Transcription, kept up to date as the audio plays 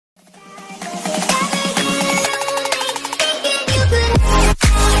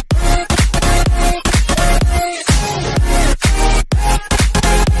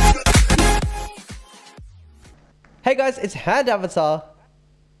Hey guys, it's Hand Avatar.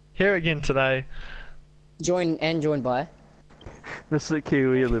 Here again today. Joined by Mr.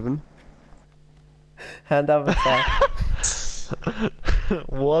 Kiwi 11. Hand Avatar.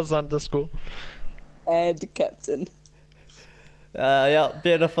 Was underscore. and Captain. Yeah,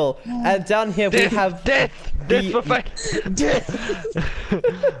 beautiful. And down here we have Death for fake.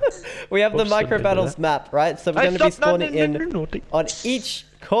 we have the Oops, micro didn't do battles that. map, right? So we're Hey, going to be stop, no, spawning no, no, in naughty. on each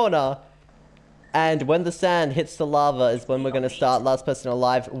corner. And when the sand hits the lava is when we're going to start. Last person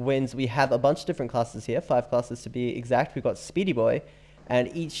alive wins. We have a bunch of different classes here, 5 classes to be exact. We've got Speedy Boy,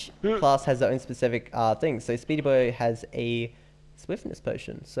 and each class has their own specific things. So Speedy Boy has a swiftness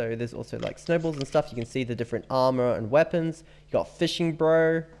potion. So there's also like snowballs and stuff. You can see the different armor and weapons. You got Fishing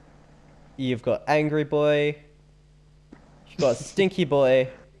Bro. You've got Angry Boy. You've got Stinky Boy.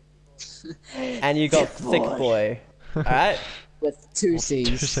 And you got Thick Boy. Alright? With two Two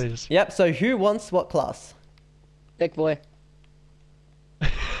C's. C's. Yep, so who wants what class? Thick boy.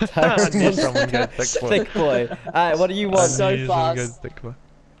 I knew someone would go thick boy. Thick Boy. Alright, what do you I want? So knew someone would go fast. thick boy.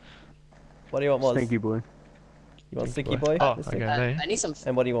 What do you want, Moz? Stinky boy. You want Stinky Stinky Boy? Oh, Mr. okay. Me? I need some.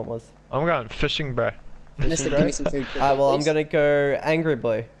 And what do you want, Moz? I'm going fishing, bro. Mister, bro? give me some food. Alright, well, I'm please. gonna go Angry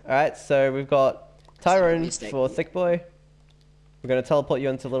Boy. Alright, so we've got Tyrone mistake. for Thick Boy. We're gonna teleport you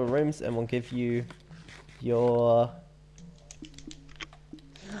into little rooms and we'll give you your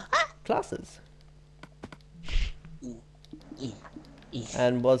classes.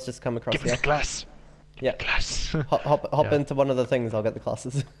 And Moz just come across Give me here. the glass. Yeah. Glass. Hop Yeah. into one of the things, I'll get the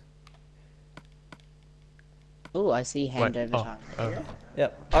classes. Oh, I see hand Wait, over oh, time.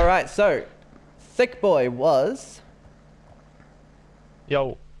 Yep. Alright, so Thick Boy was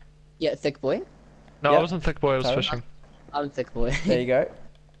Yo. Yeah, thick boy. No, I Yep. wasn't thick boy, I was Sorry? fishing. I'm thick boy. there you go.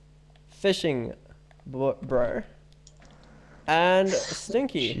 Fishing Bro. And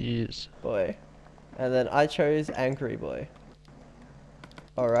Stinky Jeez. Boy. And then I chose Angry Boy.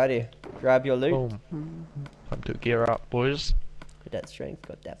 Alrighty. Grab your loot. Boom. Time to gear up, boys. Got that strength,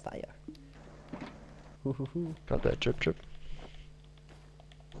 got that fire. Hoo hoo hoo. Got that drip drip.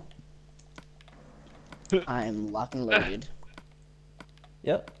 I'm lock and loaded.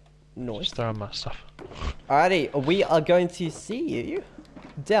 Yep. Nice. Just throwing my stuff. Alrighty, we are going to see you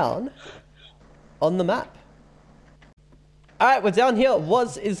down on the map. Alright, we're down here.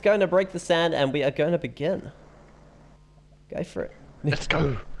 Woz is going to break the sand and we are going to begin. Go for it. Let's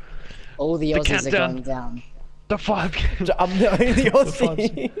go. All the The Aussies are countdown. going down. The 5. I'm the only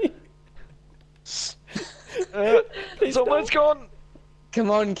Aussie. It's almost gone. Come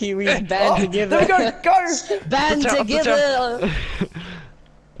on, Kiwis, band Oh, together. there we go, go! Band Up the together.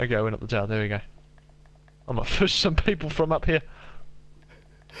 Okay, I went up the tower. There we go. I'm gonna fish some people from up here.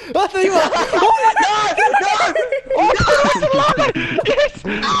 I thought you were. Oh, yes!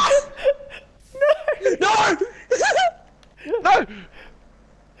 No!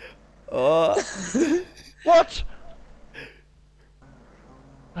 Oh, What?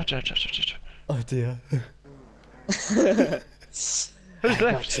 oh dear. Who's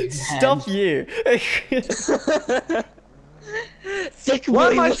left? Stop you. Thick boy.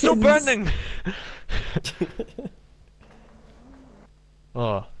 Why am I still wins. burning?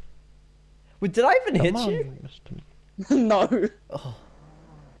 Oh. Wait, did I even hit Come you? on, Mr. No. Oh.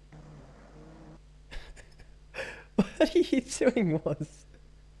 What are you doing, Woz?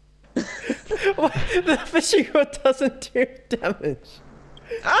 What? The fishing rod doesn't do damage.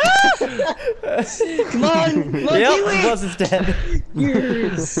 Come on, Yep, Kiwi. Woz is dead.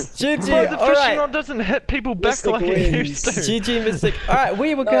 Yes. GG, Bro, the fishing alright. rod doesn't hit people back Mystic like it used to. GG Mystic. Alright,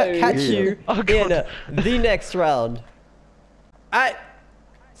 we will No. catch you Oh, in God. the next round. Alright.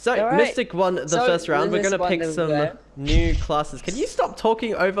 So, Alright. Mystic won the So, first round. We're Lewis going to won pick the some round. new classes. Can you stop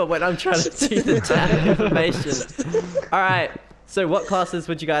talking over when I'm trying to see the chat information? Alright. So, what classes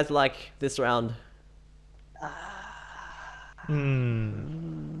would you guys like this round? I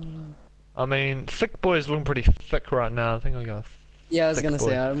mean, thick boy's looking pretty thick right now. I think I got. Yeah, I was Thick gonna boy.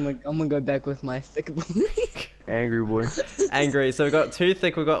 say I'm gonna go back with my thick boy. Angry boy. Angry. So, we've got 2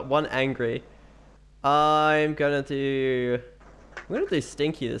 thick, we've got 1 angry. I'm going to do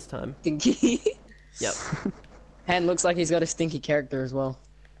Stinky this time. Stinky. Yep. Hand looks like he's got a stinky character as well.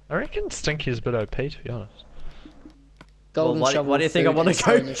 I reckon Stinky's a bit OP, to be honest. Well, Golden why shovel. do you think I food, want and to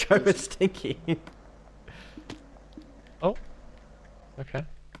stone go issues. with Stinky? Oh. Okay.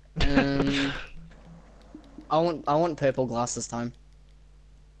 I want purple glass this time.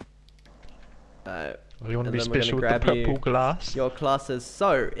 Alright. Well, you want to And be then we're gonna special with the grab purple you glass? your classes.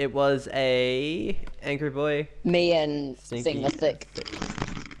 So it was a Angry Boy, Me and Stinky, Thing are thick.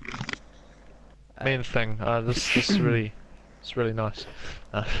 Main thing. This is really, it's really nice.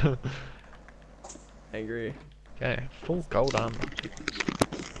 Angry. Okay, full gold armor.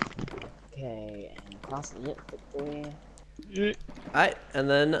 Okay, and class it victory. Yeah. Alright, and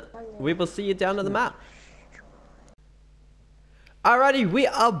then we will see you down at the map. Alrighty, we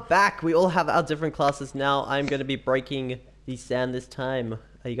are back. We all have our different classes now. I'm going to be breaking the sand this time.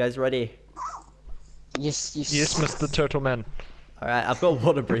 Are you guys ready? Yes, Yes, Mr. Turtle Man. Alright, I've got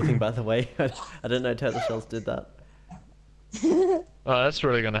water breathing, by the way. I didn't know turtle shells did that. Oh, that's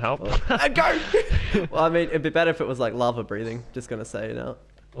really gonna help. Go! Well, I mean, it'd be better if it was like lava breathing. Just gonna say, you know.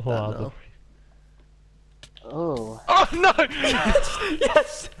 Lava. Oh. Oh no!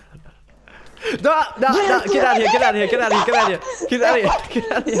 Yes! No, no, no, get out of here, get out of here, get out of here, get out of here, get out of here,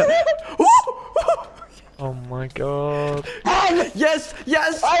 get out of here. Oh my god. Yes,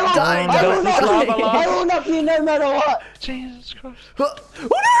 yes! I will, Die, I will die, not, lava, lava. I will not be no matter what. Jesus Christ. Oh no!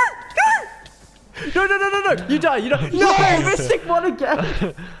 No! No, no, no, no, no! You die, you die. No! Mystic won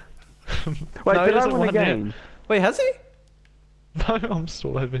again! Wait, No, he did I doesn't win want again? Wait, has he? No, I'm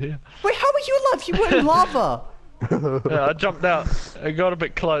still over here. Wait, how are you alive? You were in lava! Yeah, I jumped out. It got a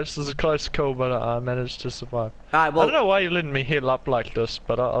bit close. It was a close call, but I managed to survive. Alright, I well... don't know why you're letting me heal up like this,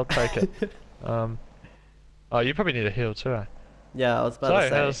 but I'll take it. Oh, you probably need a heal too, eh? Yeah, I was about to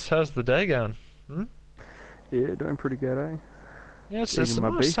So, say. how's the day going? Hmm? Yeah, doing pretty good, eh? Yeah, it's Eating a my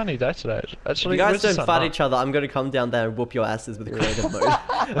nice beef. sunny day today. If Actually, you guys where's the don't sun? fight Oh. each other, I'm gonna come down there and whoop your asses with creative mode.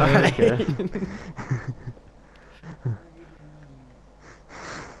 Alright? Okay.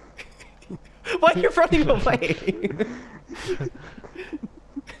 Why are you running away?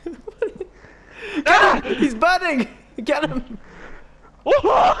 Get him! He's burning! Get him!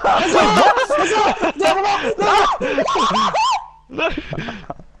 No!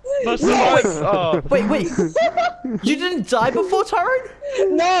 No, survive! Oh. Wait, wait! You didn't die before, Tyrone?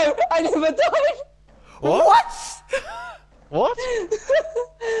 No, I never died. What? What?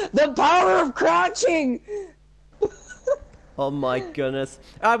 The power of crouching. Oh my goodness.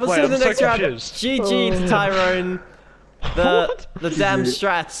 Alright, we'll Wait, see you in the I'm so next round. confused. GG to Tyrone. The damn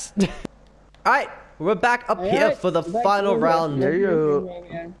strats. Alright, we're back up here for the final round. There you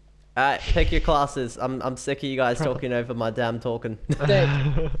go. Alright, pick your classes. I'm sick of you guys talking over my damn talking.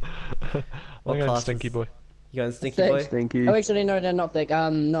 I'm going classes? Stinky Boy. You going Stinky Thick. Boy? Stinky. Oh, actually, no, they're not thick.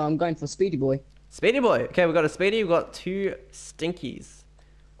 No, I'm going for Speedy Boy. Speedy Boy. Okay, we got a Speedy, we got two Stinkies.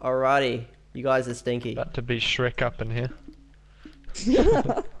 Alrighty, you guys are Stinky. About to be Shrek up in here.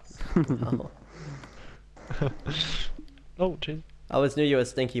 Oh. Oh, jeez. I always knew you were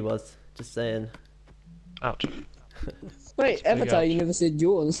Stinky was. Just saying. Ouch. Wait, Avatar, you never said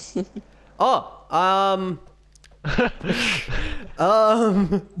yours. Oh,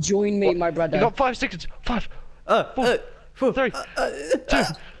 Join me, my brother. You got 5 seconds. 5. Phew, 3. 2.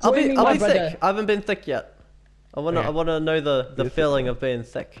 I'll Join me, be my thick. brother. I haven't been thick yet. I wanna know the feeling of being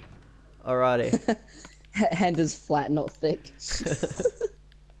thick. Alrighty. Hand is flat, not thick.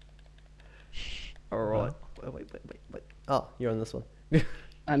 Alright. Wait. Oh, you're on this one.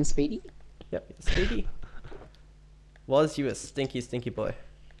 I'm Speedy. Yep, Stinky. Was you a stinky boy?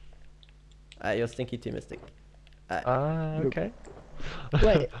 You're stinky too, Mystic. Okay.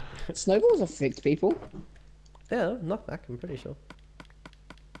 Wait, snowballs affect people? Yeah, knockback, I'm pretty sure.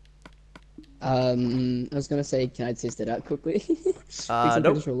 I was gonna say, can I test it out quickly? Because I'm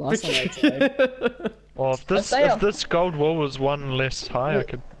Nope. pretty sure last time I tried. Well, if this gold wall was one less high, I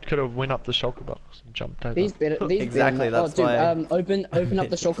could have went up the shulker box and jumped over. These better. These Exactly, better. that's Oh, dude, why- open up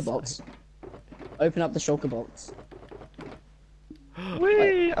the shulker box. Open up the shulker box.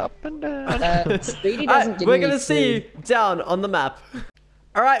 Whee! Up and down. Speedy doesn't Alright, give we're me gonna see food. you down on the map.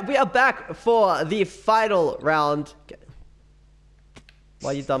 Alright, we are back for the final round.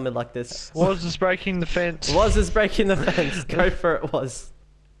 Why you done me like this? Was this breaking the fence? Was this breaking the fence? Go for it, was.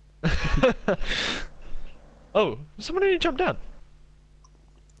 Oh, somebody jumped down.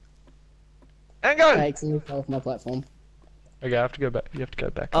 And go! I accidentally fell off my platform. Okay, I have to go back. You have to go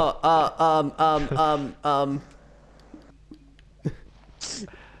back. Oh, I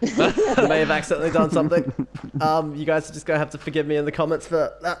may have accidentally done something. You guys are just gonna have to forgive me in the comments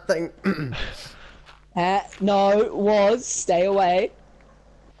for that thing. No, was. Stay away.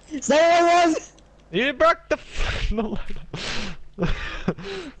 Stay away, was! You broke the no.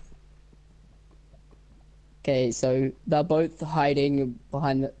 Okay, so they're both hiding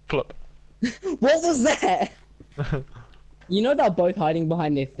behind the... Flip. What was that? You know they're both hiding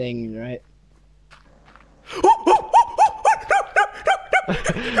behind their thing, right?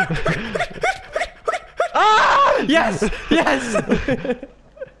 Ah! Yes! Yes!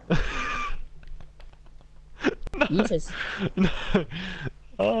 You just... No.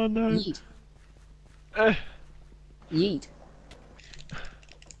 Oh no. Yeet. Eh. Yeet.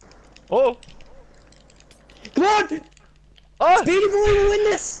 Oh. Come Come on! Oh! Speedy boy will win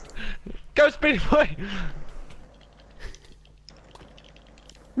this! Go, Speedy Boy!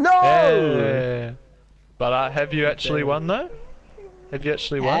 No! Yeah. But have you actually won though? Have you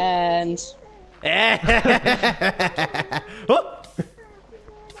actually won? And... Oh!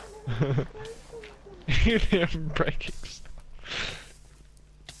 You're breaking stuff.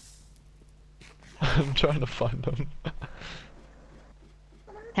 I'm trying to find them.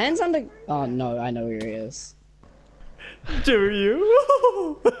 Hands under... Oh no, I know where he is. Do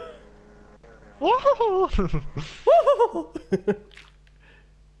you?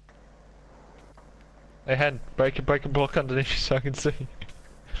 Hey, hand, break a block underneath you so I can see.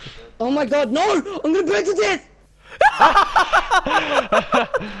 Oh my god, no! I'm gonna burn to death!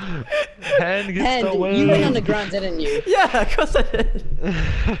 Hand gets And the win. you went underground, didn't you? Yeah, of course I did.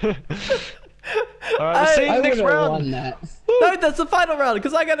 Alright, we'll see you I next would've round. won that. No, that's the final round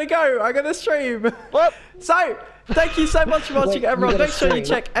because I gotta go. I gotta stream. What? So, thank you so much for watching, Wait, everyone. you gotta Make sure you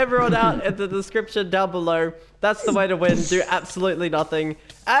stream. check everyone out in the description down below. That's the way to win. Do absolutely nothing.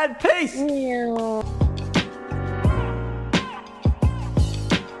 And peace! Meow.